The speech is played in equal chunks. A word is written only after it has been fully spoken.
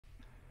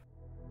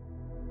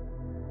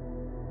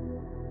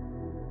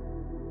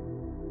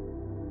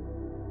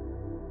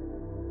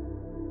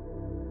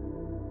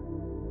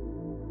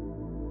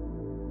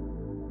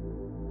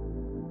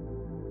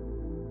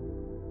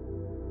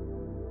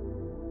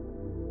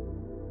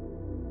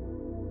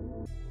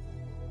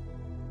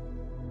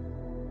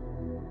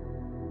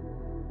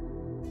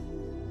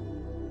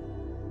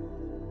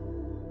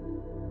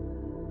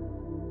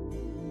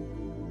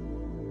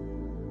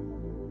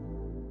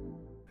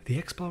The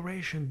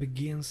exploration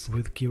begins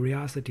with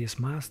Curiosity's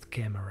mast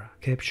camera,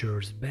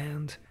 captures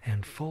bent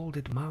and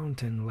folded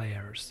mountain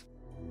layers.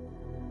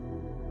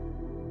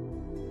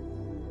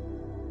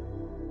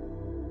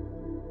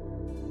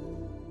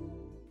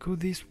 Could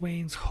these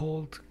veins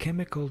hold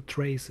chemical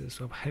traces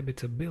of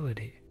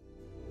habitability?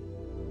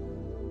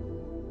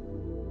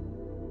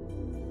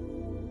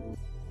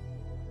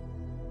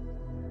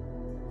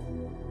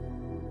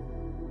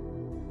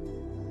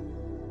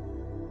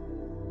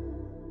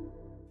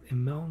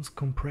 Immense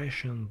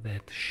compression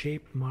that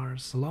shaped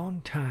Mars a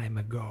long time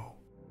ago.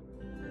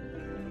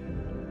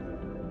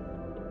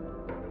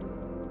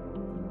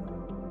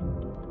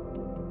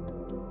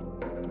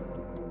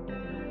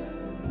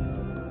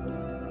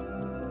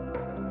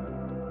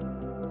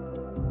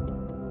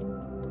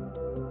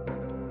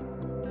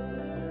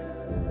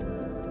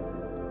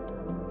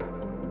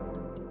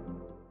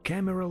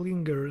 Camera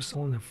lingers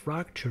on a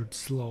fractured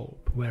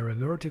slope where a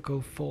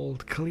vertical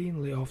fold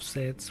cleanly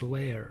offsets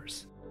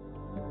layers.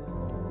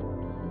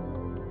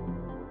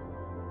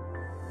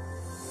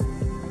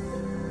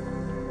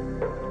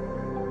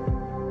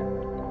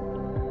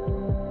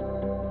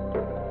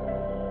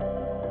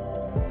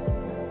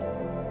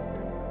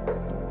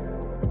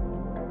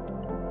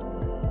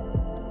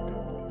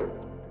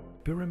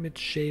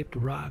 Pyramid-shaped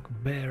rock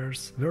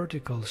bears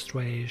vertical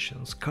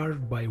striations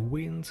carved by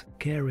wind,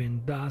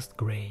 carrying dust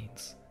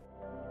grains.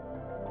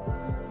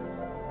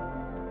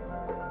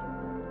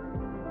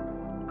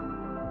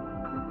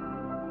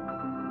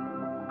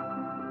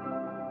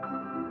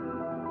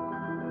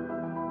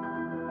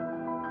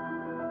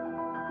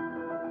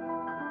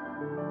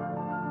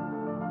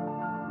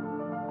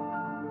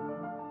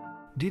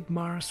 Did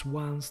Mars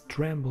once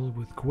tremble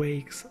with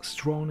quakes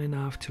strong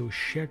enough to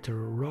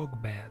shatter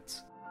rock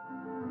beds?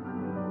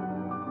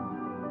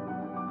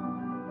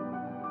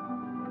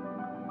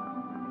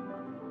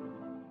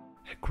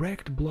 A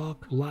cracked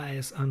block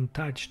lies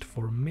untouched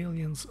for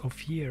millions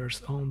of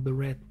years on the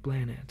red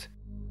planet.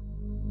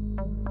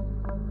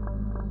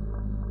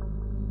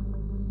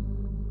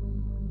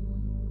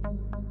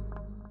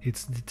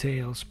 Its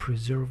details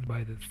preserved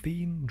by the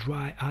thin,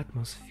 dry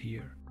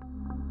atmosphere.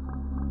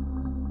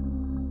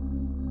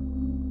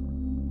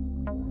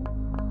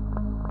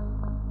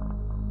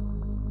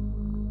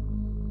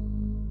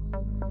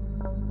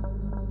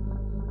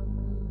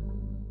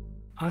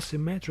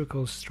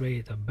 Asymmetrical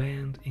strata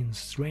bend in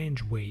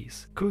strange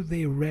ways. Could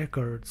they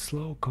record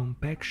slow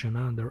compaction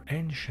under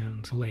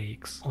ancient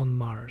lakes on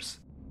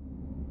Mars?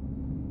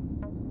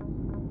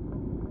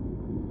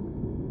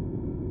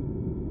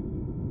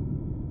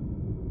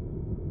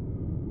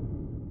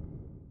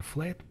 A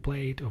flat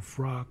plate of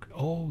rock,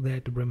 all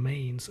that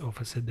remains of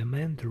a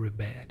sedimentary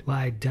bed,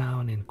 lie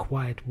down in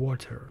quiet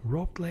water.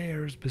 Rock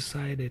layers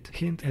beside it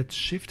hint at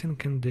shifting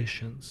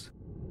conditions.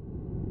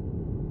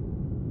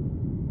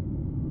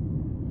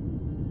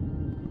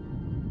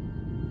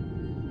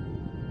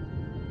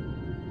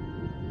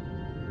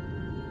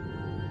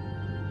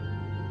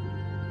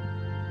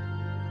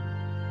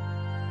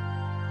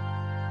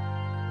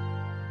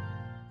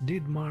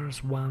 Did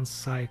Mars once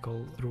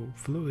cycle through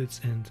fluids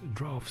and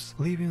troughs,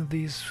 leaving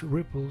these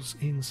ripples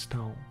in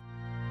stone?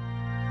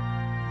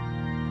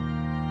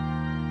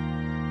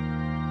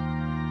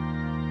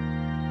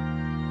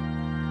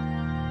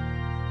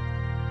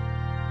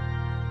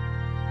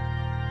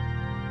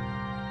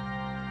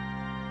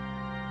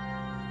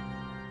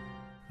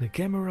 The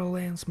camera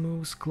lens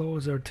moves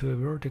closer to a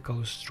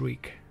vertical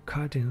streak,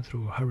 cutting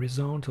through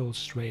horizontal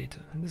strata.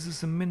 This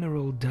is a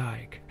mineral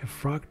dike, a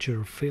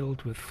fracture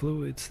filled with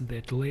fluids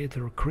that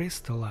later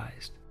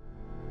crystallized.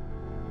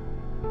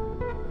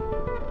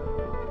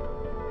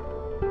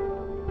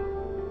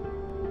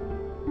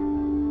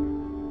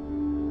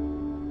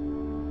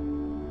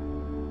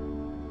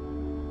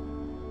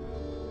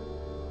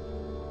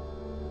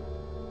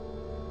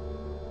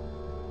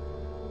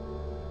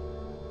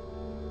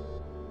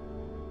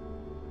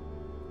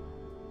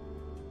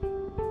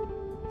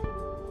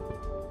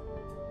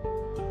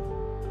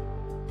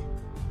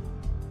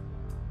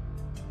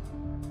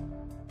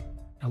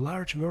 A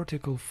large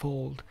vertical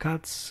fold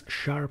cuts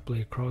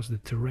sharply across the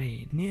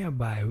terrain.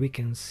 Nearby we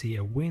can see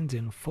a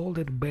winding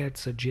folded bed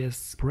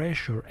suggests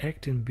pressure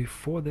acting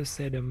before the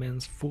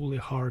sediments fully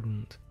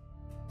hardened.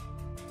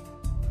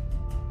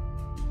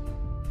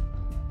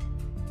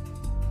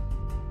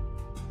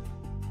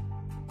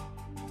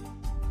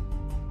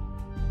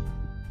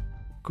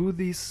 Could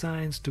these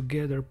signs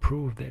together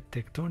prove that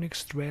tectonic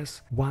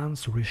stress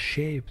once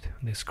reshaped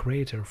this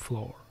crater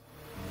floor?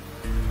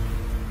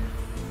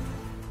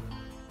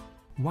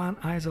 One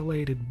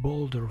isolated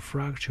boulder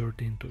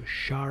fractured into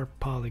sharp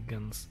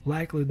polygons,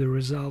 likely the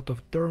result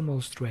of thermal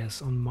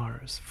stress on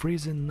Mars,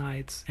 freezing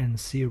nights and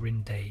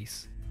searing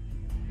days.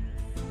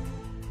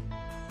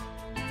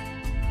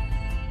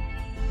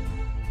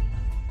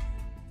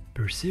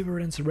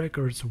 Perseverance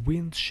records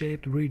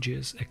wind-shaped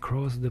ridges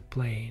across the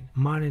plain,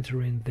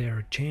 monitoring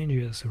their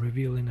changes,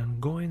 revealing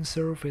ongoing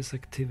surface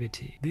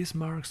activity. This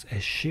marks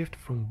a shift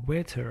from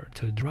wetter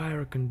to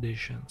drier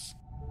conditions.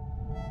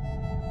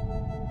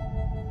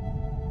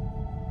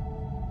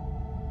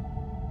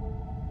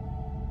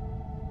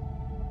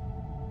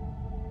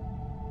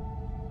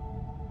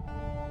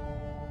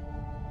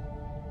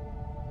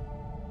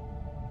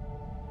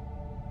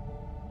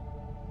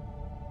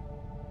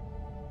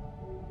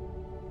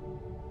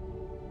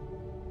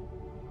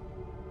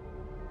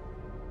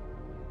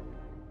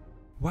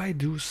 Why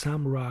do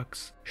some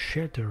rocks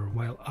shatter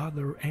while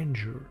others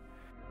endure?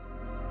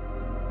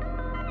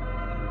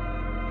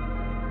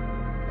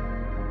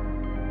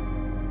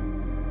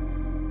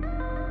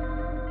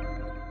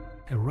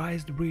 A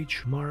raised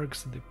bridge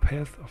marks the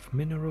path of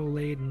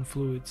mineral-laden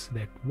fluids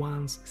that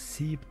once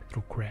seeped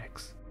through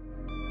cracks.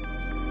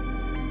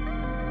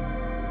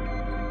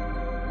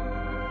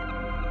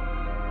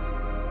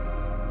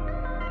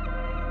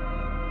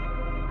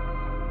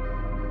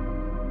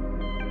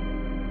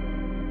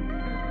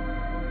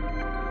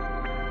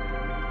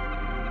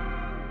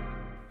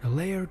 A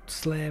layered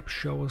slab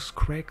shows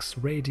cracks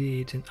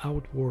radiating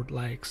outward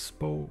like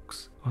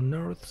spokes. On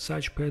Earth,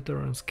 such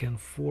patterns can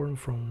form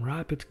from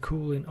rapid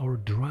cooling or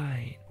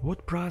drying.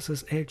 What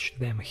process etched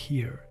them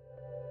here?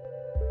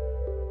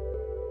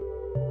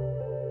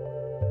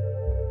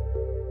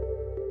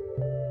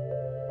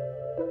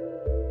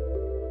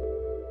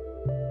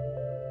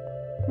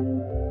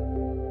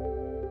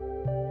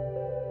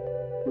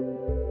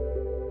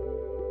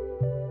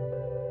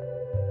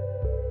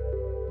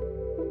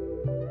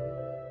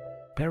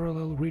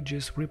 Parallel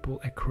ridges ripple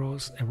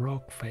across a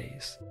rock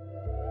face.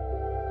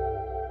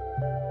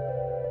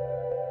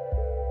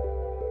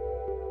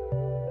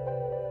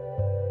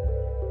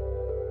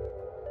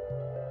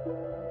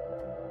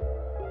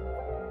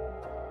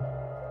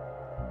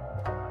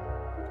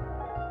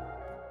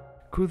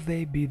 Could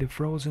they be the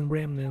frozen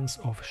remnants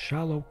of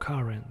shallow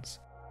currents?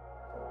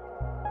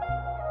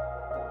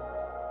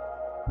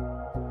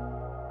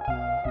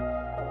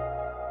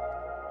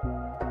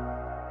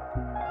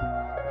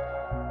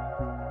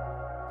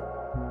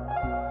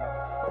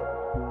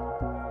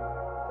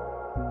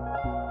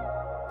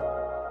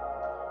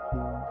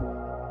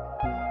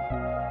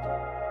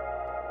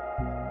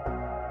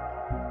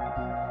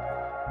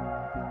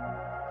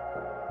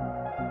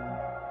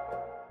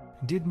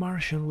 Did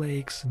Martian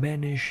lakes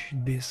vanish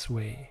this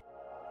way?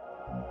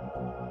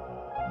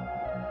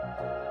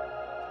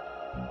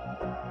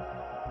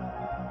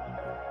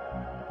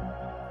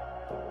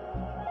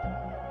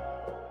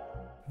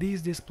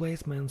 These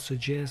displacements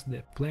suggest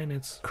the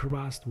planet's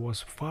crust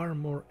was far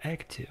more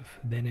active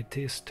than it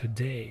is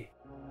today.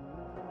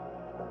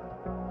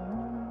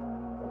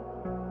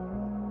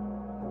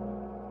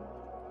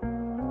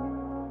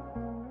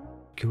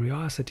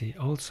 Curiosity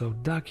also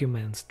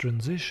documents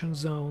transition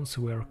zones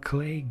where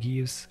clay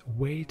gives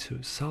way to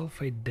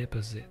sulfate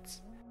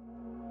deposits.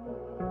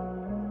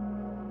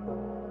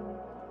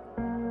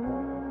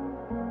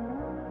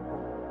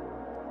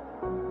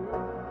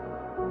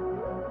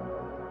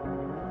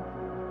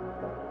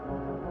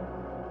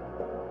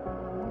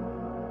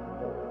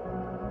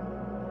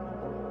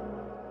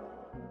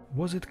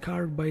 Was it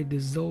carved by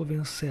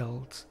dissolving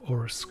salts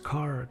or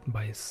scarred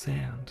by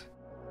sand?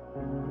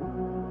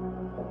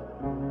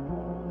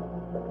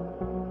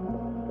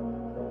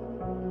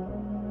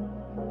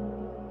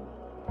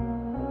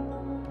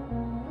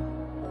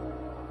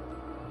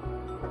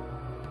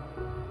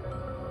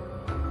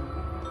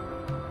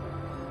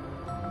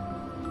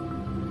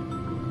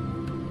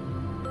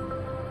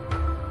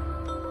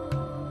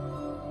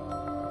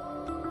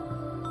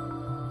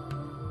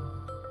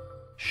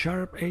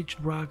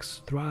 Sharp-edged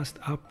rocks thrust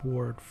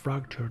upward,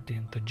 fractured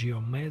into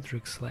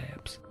geometric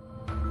slabs.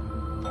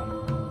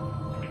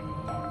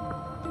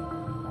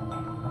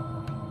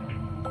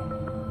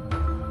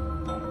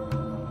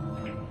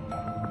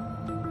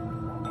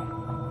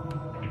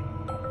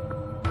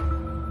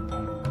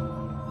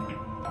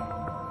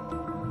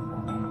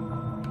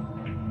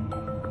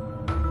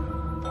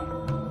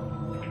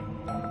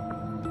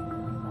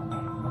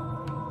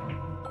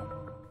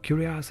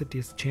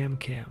 Curiosity's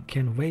ChemCam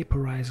can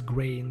vaporize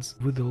grains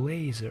with a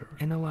laser,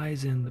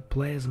 analyzing the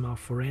plasma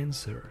for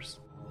answers.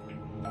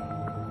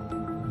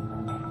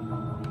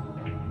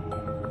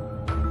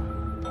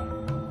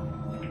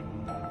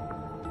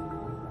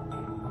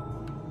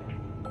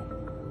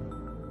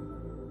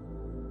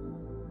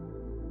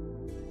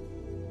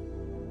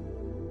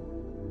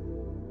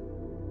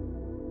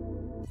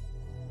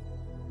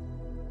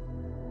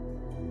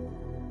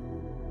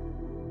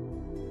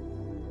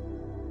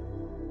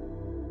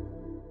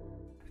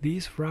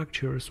 These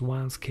fractures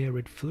once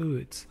carried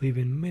fluids,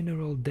 leaving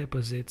mineral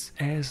deposits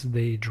as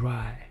they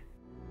dry.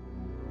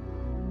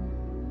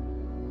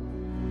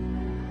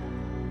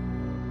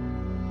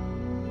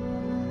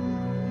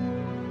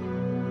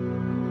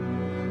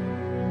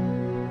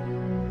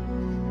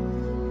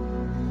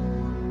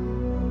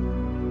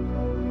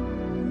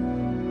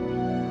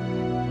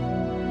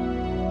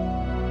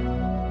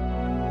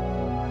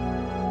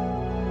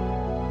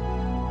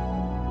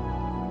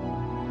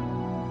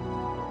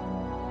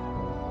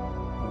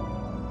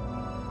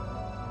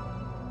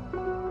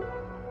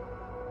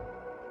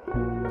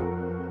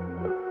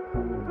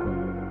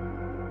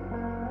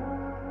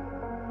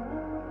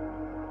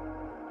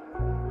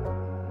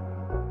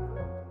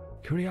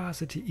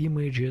 Curiosity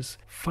images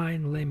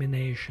fine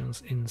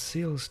laminations in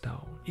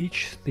siltstone.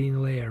 Each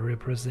thin layer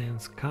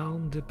represents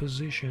calm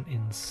deposition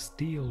in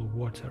still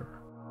water.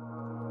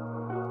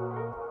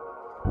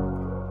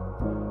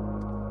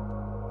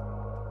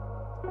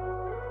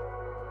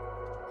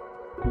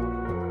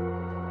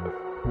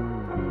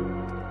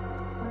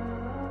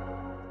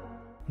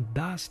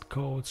 dust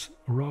coats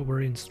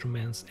rover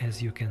instruments,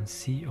 as you can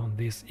see on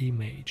this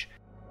image.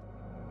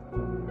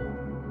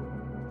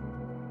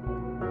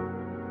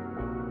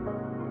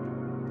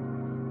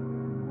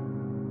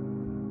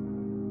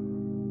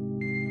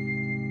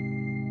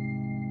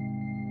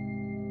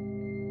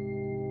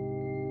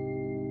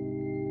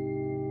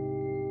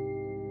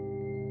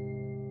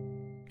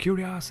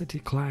 Curiosity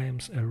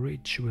climbs a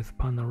ridge with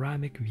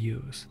panoramic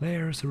views.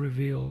 Layers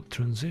reveal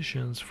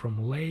transitions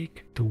from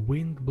lake to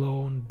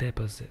wind-blown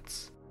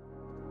deposits.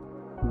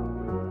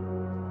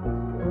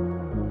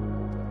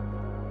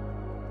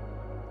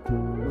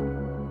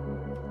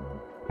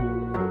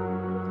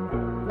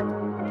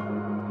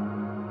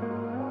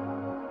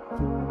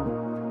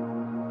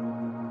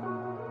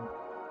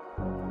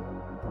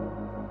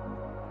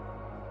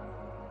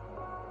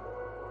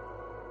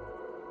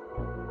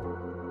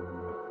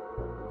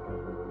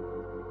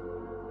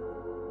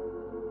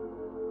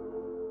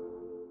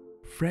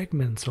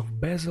 Fragments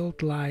of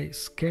basalt lie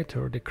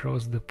scattered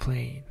across the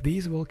plain.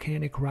 These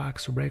volcanic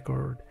rocks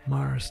record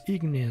Mars'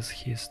 igneous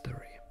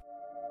history.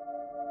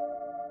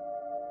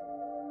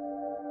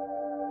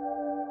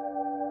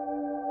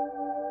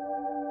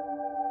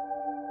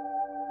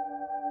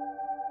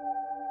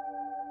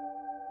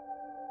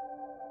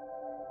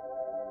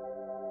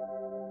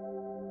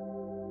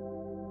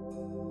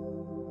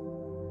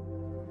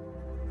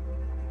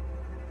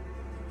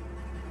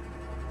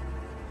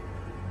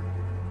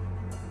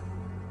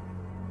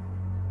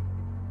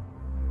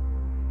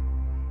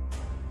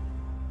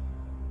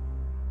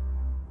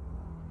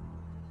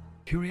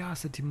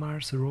 Curiosity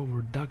Mars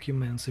rover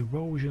documents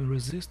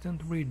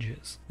erosion-resistant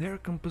ridges. Their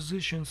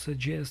composition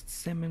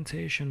suggests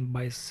cementation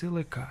by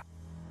silica.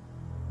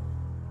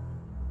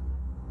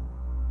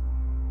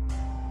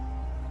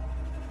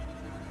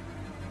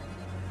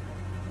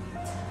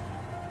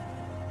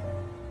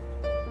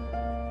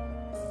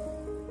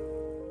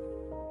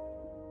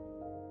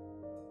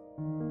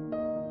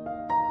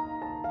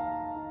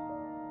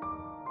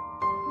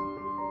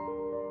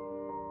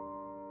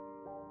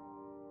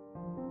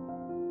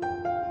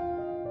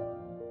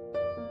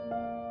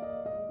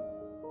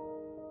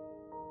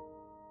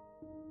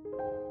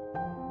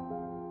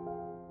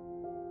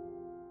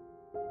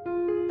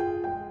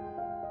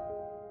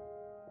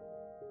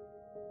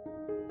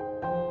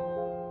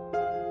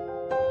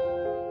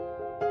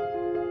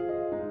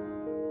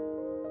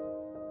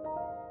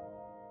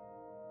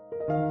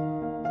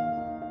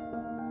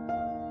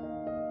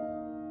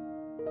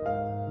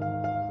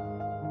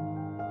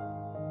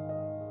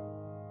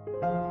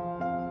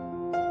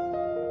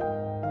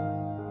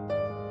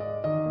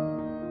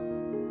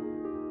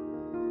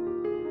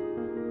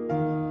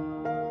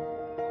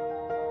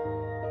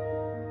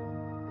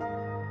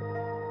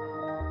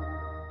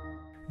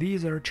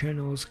 These are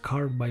channels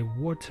carved by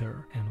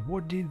water, and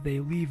what did they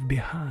leave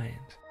behind?